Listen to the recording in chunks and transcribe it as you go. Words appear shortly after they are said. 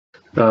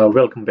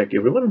Welcome back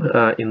everyone.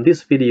 In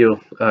this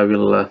video I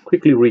will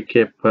quickly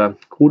recap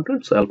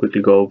coordinates. I'll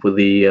quickly go over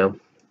the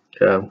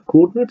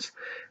coordinates,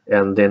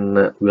 and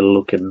then we'll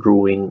look at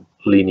drawing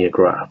linear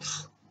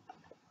graphs.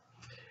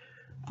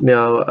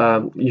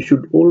 Now you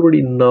should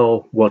already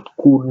know what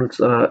coordinates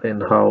are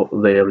and how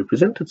they are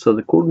represented. So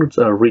the coordinates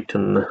are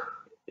written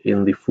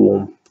in the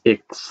form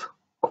x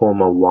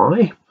comma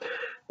y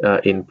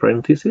in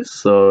parentheses.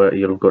 So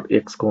you've got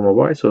x comma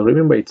y, so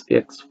remember it's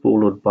x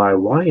followed by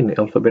y in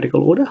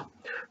alphabetical order.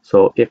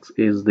 So x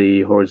is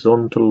the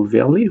horizontal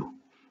value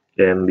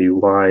and the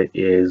y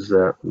is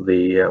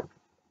the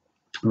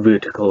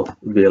vertical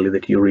value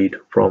that you read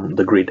from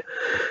the grid.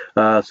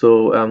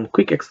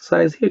 Quick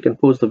exercise here. You can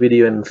pause the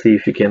video and see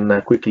if you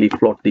can quickly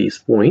plot these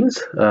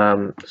points.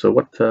 So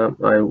what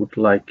I would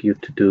like you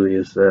to do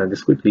is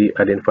just quickly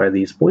identify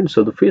these points.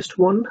 So the first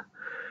one,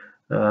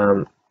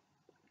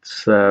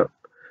 it's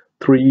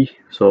 3.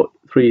 So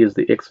 3 is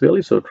the x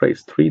value, so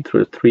trace 3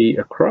 through 3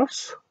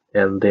 across,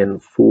 and then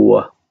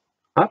 4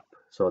 up.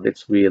 So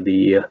that's where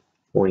the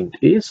point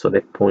is. So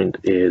that point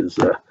is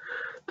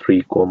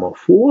 3,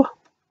 4,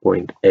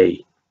 point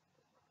A.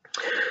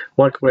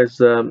 Likewise,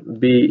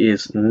 B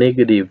is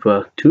negative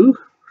 2.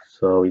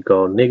 So we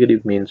go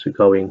negative means we're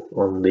going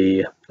on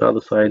the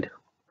other side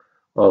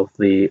of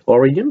the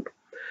origin,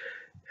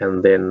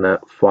 and then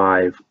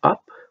 5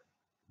 up,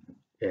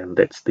 and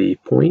that's the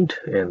point,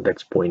 and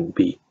that's point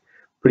B.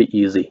 Pretty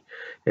easy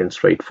and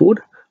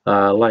straightforward.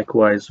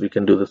 Likewise, we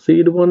can do the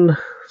third one.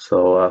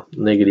 So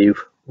negative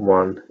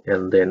 1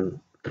 and then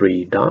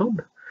 3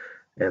 down,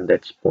 and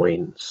that's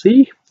point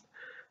C.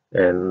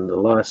 And the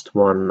last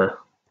one,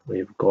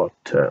 we've got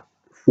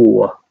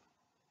 4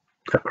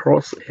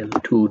 across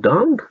and 2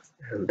 down,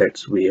 and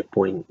that's where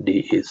point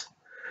D is.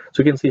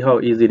 So you can see how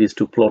easy it is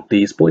to plot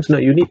these points. Now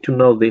you need to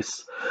know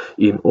this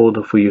in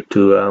order for you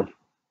to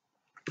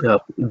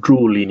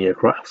draw linear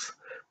graphs,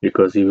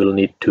 because you will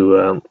need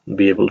to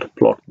be able to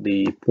plot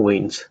the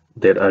points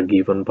that are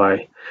given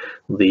by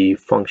the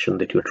function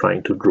that you're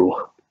trying to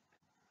draw.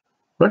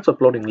 Right, so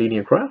plotting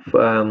linear graph.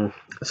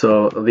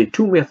 So the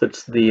two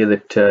methods there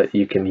that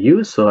you can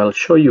use. So I'll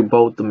show you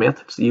both the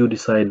methods. You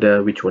decide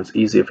which one's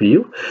easier for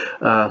you.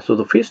 So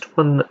the first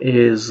one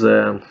is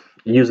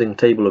using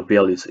table of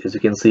values. As you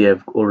can see,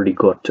 I've already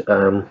got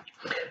a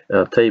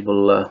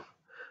table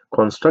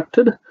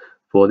constructed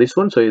for this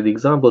one. So the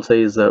example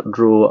says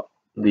draw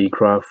the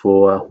graph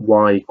for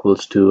y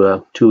equals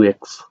to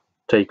 2x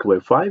take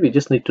away 5. You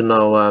just need to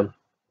know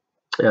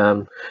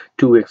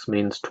 2x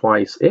means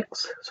twice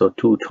x, so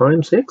 2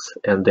 times x,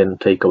 and then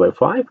take away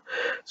 5.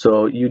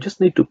 So you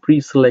just need to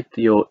pre-select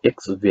your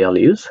x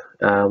values.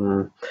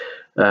 In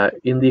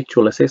the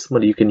actual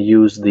assessment, you can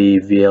use the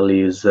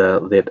values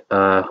that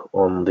are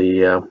on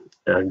the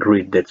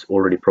grid that's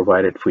already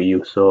provided for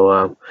you.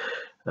 So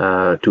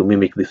to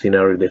mimic the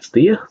scenario that's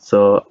there.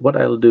 So what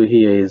I'll do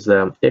here is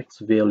x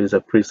values are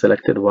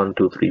pre-selected 1,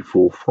 2, 3,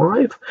 4,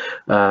 5.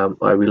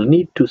 I will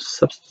need to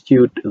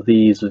substitute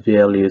these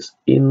values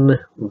in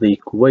the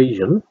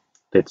equation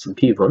that's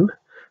given,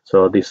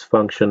 so this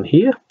function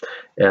here,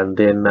 and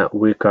then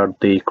work out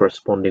the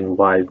corresponding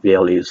y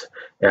values,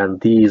 and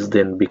these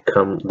then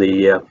become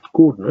the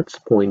coordinates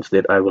points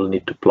that I will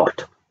need to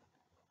plot.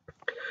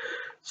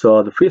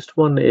 So the first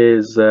one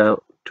is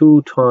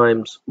 2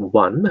 times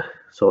 1.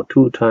 So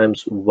 2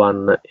 times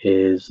 1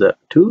 is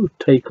 2,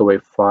 take away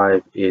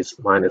 5 is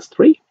minus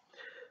 3.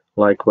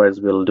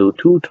 Likewise, we'll do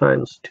 2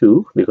 times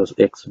 2, because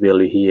x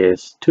value here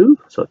is 2.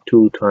 So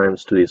 2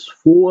 times 2 is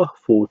 4,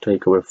 4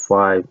 take away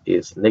 5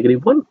 is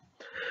negative 1.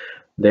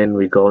 Then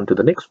we go on to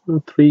the next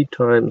one. 3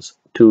 times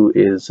 2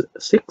 is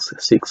 6,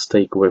 6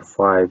 take away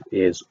 5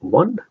 is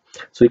 1.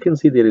 So you can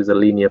see there is a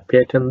linear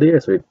pattern there,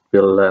 so it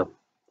will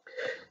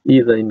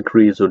either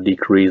increase or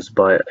decrease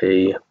by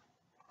a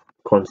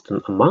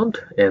constant amount,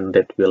 and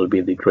that will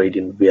be the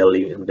gradient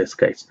value in this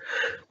case.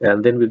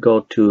 And then we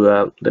go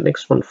to the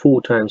next one.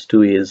 4 times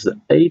 2 is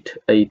 8,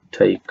 8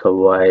 take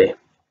away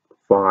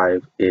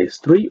 5 is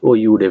 3, or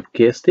you would have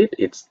guessed it,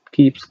 it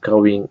keeps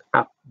going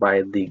up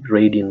by the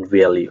gradient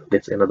value.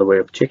 That's another way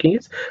of checking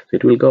it. So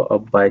it will go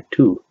up by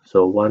 2,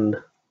 so 1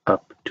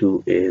 up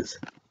 2 is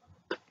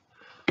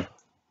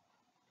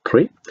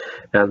 3.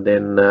 And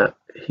then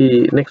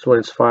here next one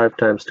is 5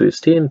 times 2 is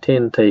 10,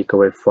 10 take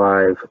away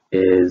 5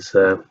 is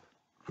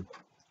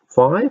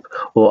 5,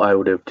 or I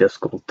would have just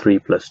called 3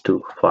 plus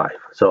 2, 5.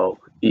 So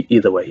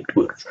either way it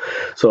works.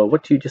 So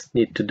what you just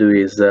need to do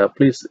is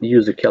please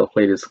use your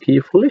calculators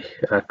carefully,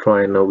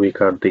 try and work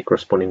out the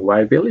corresponding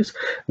y values.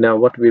 Now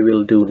what we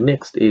will do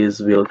next is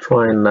we'll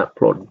try and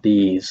plot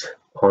these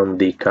on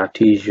the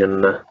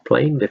Cartesian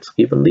plane that's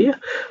given there.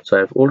 So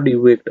I've already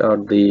worked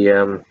out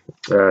the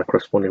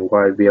corresponding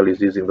y values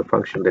using the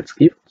function that's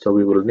given. So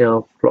we will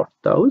now plot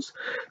those.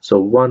 So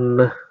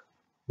 1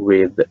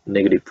 with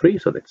negative 3,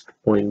 so that's the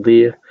point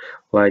there.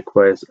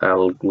 Likewise,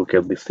 I'll look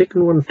at the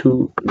second one,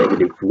 2,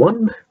 negative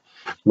 1.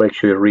 Make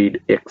sure you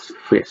read x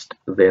first,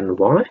 then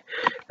y,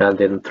 and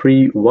then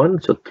 3,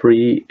 1, so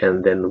 3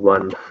 and then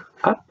 1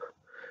 up.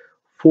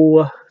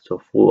 4,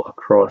 so 4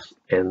 across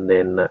and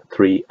then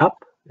 3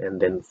 up, and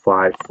then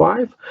 5,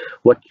 5.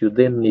 What you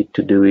then need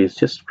to do is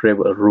just grab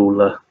a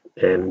ruler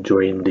and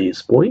join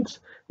these points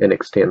and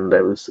extend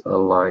those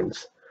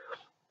lines.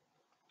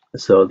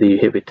 So there you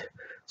have it.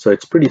 So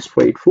it's pretty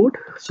straightforward.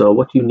 So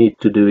what you need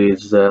to do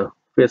is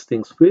first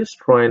things first,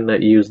 try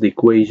and use the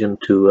equation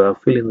to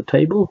fill in the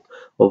table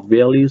of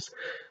values,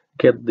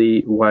 get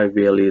the y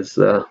values,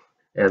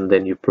 and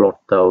then you plot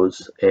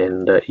those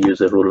and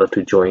use a ruler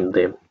to join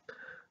them,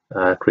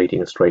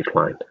 creating a straight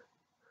line.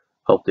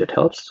 Hope that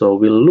helps. So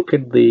we'll look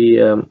at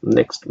the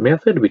next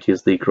method, which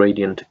is the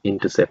gradient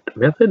intercept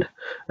method.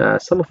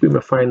 Some of you may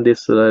find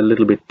this a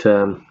little bit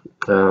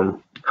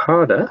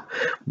harder,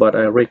 but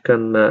I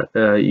reckon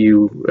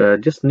you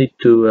just need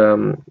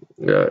to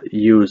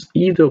use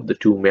either of the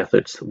two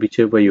methods,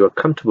 whichever you are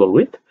comfortable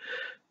with,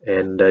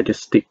 and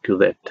just stick to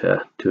that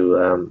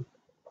to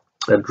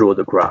draw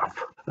the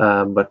graph.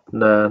 But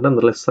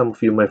nonetheless, some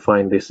of you may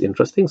find this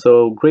interesting.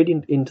 So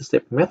gradient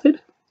intercept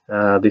method.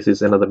 This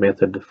is another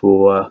method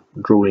for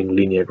drawing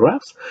linear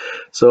graphs.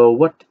 So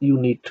what you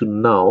need to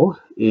know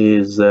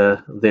is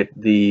that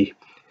the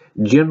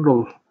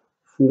general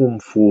form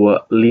for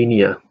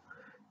linear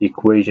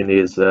equation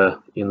is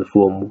in the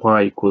form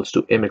y equals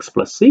to mx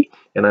plus c,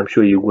 and I'm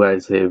sure you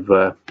guys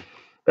have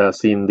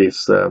seen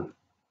this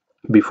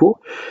before.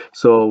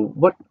 So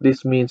what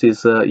this means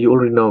is you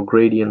already know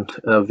gradient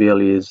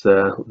value is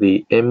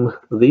the m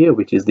there,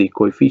 which is the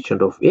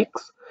coefficient of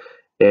x,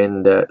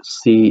 and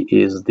c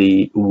is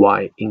the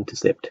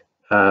y-intercept.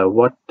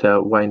 What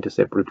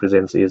y-intercept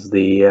represents is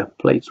the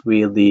place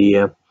where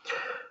the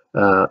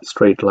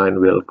straight line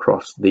will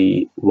cross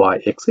the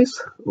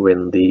y-axis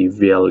when the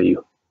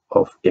value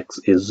of x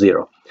is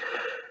 0.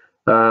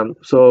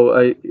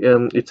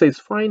 It says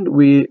find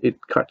where it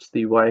cuts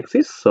the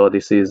y-axis. So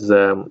this is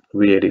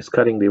where it is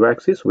cutting the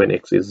y-axis when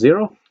x is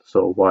 0.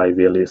 So y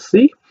value is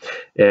c,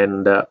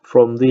 and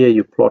from there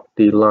you plot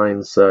the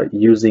lines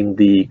using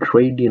the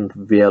gradient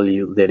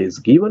value that is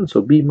given.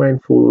 So be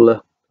mindful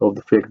of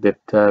the fact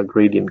that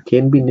gradient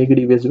can be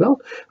negative as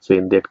well. So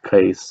in that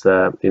case,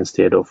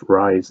 instead of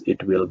rise,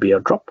 it will be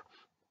a drop.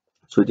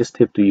 So just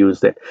have to use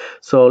that.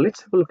 So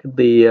let's have a look at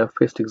the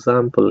first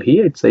example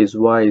here. It says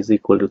y is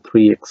equal to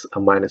 3x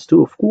minus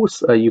 2. Of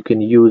course, you can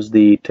use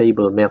the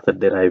table method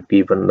that I've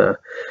given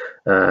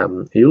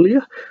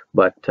earlier,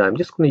 but I'm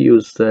just going to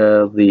use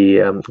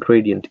the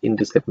gradient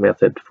intercept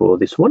method for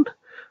this one.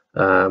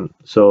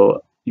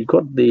 So you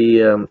got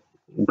the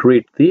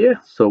grid there.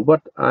 So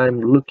what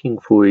I'm looking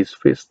for is,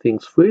 first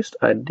things first,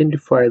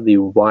 identify the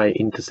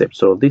y-intercept.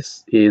 So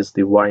this is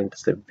the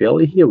y-intercept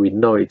value here. We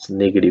know it's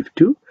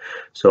 -2,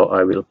 so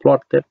I will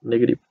plot that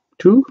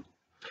 -2.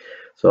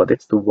 So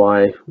that's the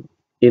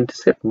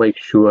y-intercept. Make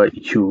sure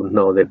you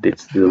know that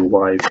it's the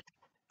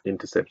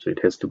y-intercept, so it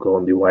has to go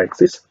on the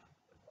y-axis.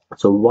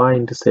 So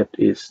y-intercept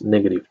is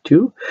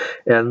 -2,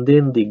 and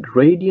then the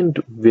gradient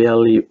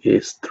value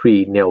is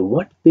 3. Now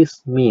what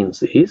this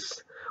means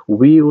is,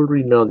 we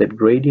already know that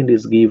gradient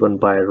is given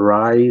by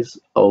rise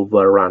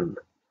over run.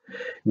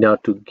 Now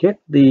to get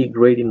the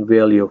gradient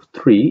value of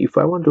 3, if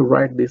I want to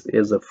write this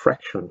as a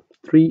fraction,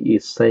 3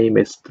 is same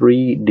as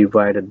 3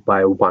 divided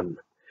by 1.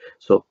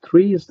 So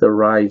 3 is the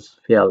rise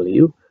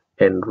value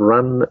and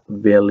run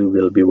value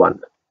will be 1.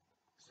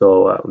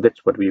 So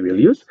that's what we will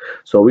use.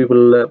 So we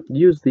will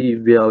use the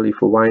value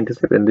for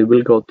y-intercept, and they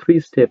will go 3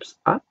 steps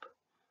up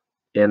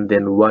and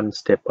then 1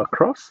 step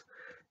across,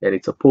 and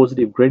it's a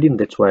positive gradient,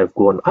 that's why I've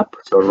gone up.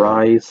 So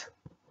rise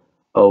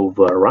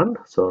over run,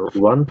 so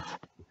 1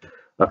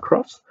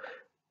 across,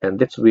 and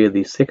that's where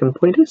the second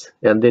point is.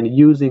 And then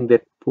using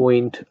that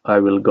point, I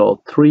will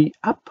go 3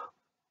 up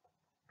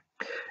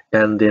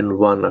and then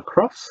 1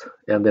 across,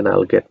 and then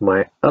I'll get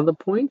my other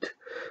point.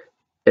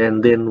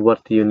 And then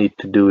what you need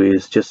to do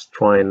is just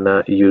try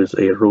and use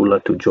a ruler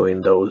to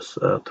join those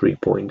 3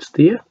 points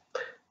there,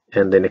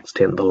 and then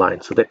extend the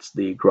line. So that's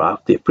the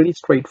graph. They're pretty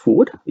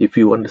straightforward if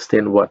you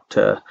understand what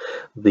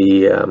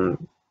the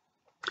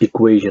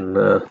equation,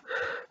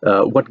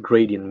 what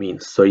gradient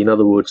means. So in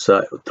other words,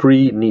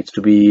 3 needs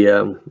to be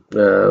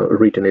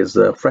written as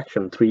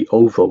fraction 3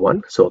 over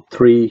 1. So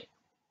 3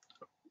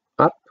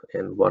 up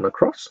and 1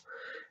 across,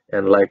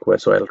 and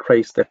likewise. So I'll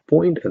trace that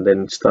point and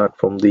then start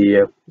from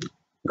the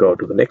go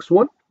to the next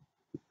one,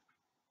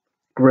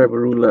 grab a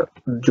ruler,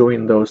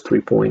 join those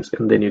 3 points,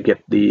 and then you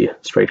get the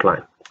straight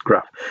line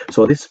graph.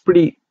 So this is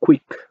pretty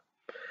quick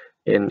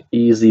and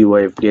easy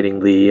way of getting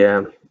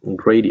the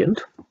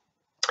gradient,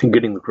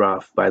 getting the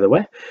graph, by the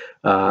way,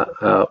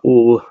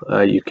 or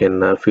you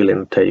can fill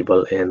in a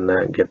table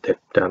and get that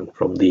done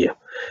from there.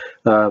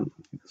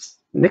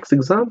 Next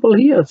example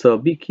here, so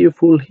be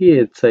careful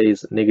here, it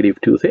says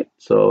 -2/3.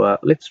 So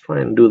let's try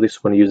and do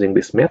this one using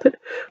this method.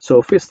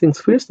 So first things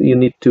first, you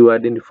need to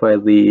identify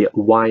the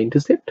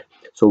y-intercept.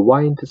 So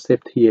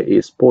y-intercept here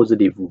is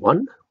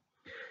 +1,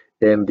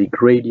 and the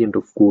gradient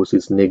of course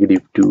is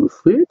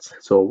 -2/3.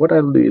 So what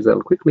I'll do is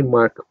I'll quickly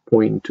mark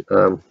point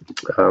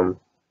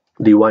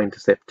the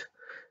y-intercept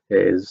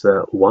as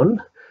 1,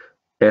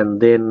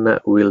 and then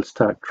we'll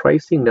start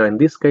tracing. Now in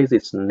this case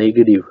it's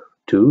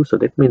 -2, so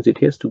that means it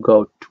has to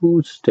go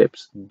 2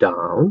 steps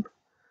down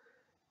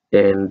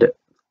and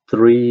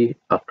 3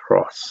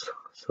 across.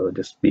 So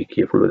just be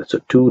careful with it. So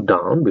 2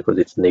 down because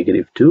it's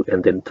 -2,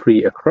 and then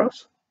 3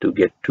 across to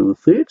get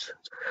 2/3.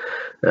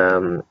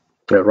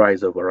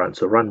 Rise over run.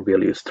 So run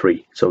value is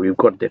 3. So we've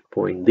got that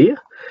point there,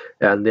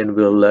 and then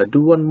we'll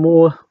do one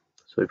more.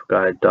 So if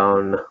I go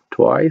down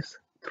twice,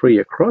 3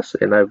 across,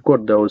 and I've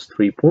got those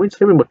 3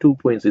 points. Remember, 2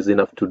 points is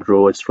enough to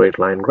draw a straight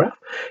line graph,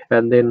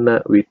 and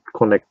then we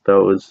connect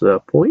those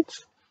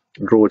points,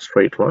 draw a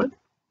straight line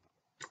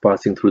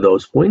passing through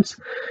those points,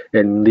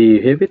 and there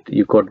you have it.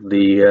 You got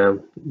the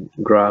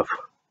graph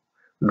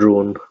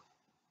drawn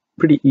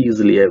pretty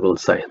easily, I will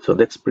say. So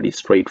that's pretty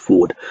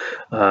straightforward.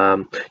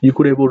 You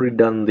could have already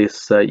done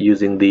this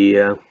using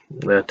the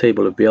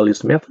table of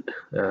values method,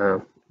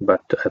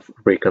 but I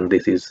reckon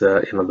this is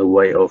another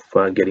way of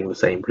getting the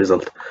same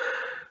result.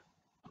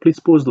 Please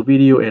pause the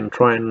video and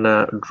try and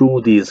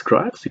draw these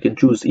graphs. You can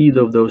choose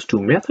either of those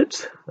two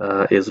methods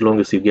as long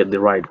as you get the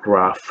right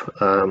graph.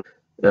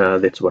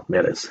 That's what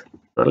matters.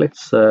 Now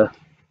let's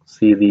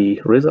see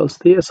the results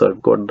there. So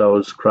I've got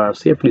those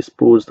graphs here. Please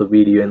pause the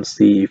video and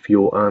see if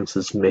your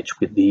answers match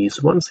with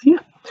these ones here.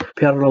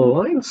 Parallel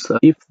lines.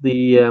 If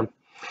the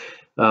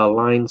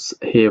lines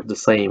have the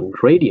same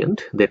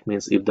gradient, that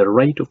means if the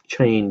rate of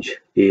change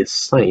is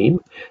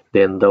same,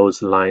 then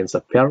those lines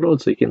are parallel.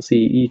 So you can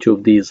see each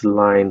of these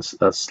lines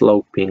are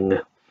sloping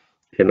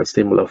in a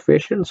similar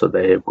fashion, so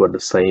they have got the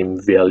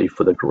same value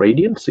for the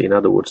gradient. So in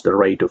other words, the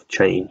rate of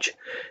change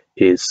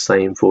is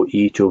same for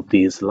each of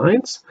these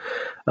lines.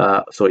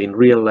 So in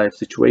real life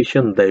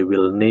situation, they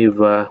will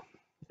never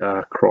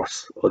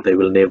cross, or they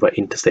will never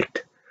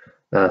intersect.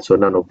 So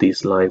none of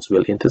these lines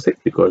will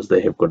intersect because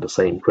they have got the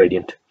same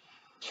gradient.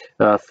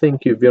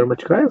 Thank you very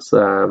much, guys.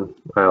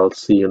 I'll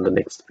see you in the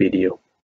next video.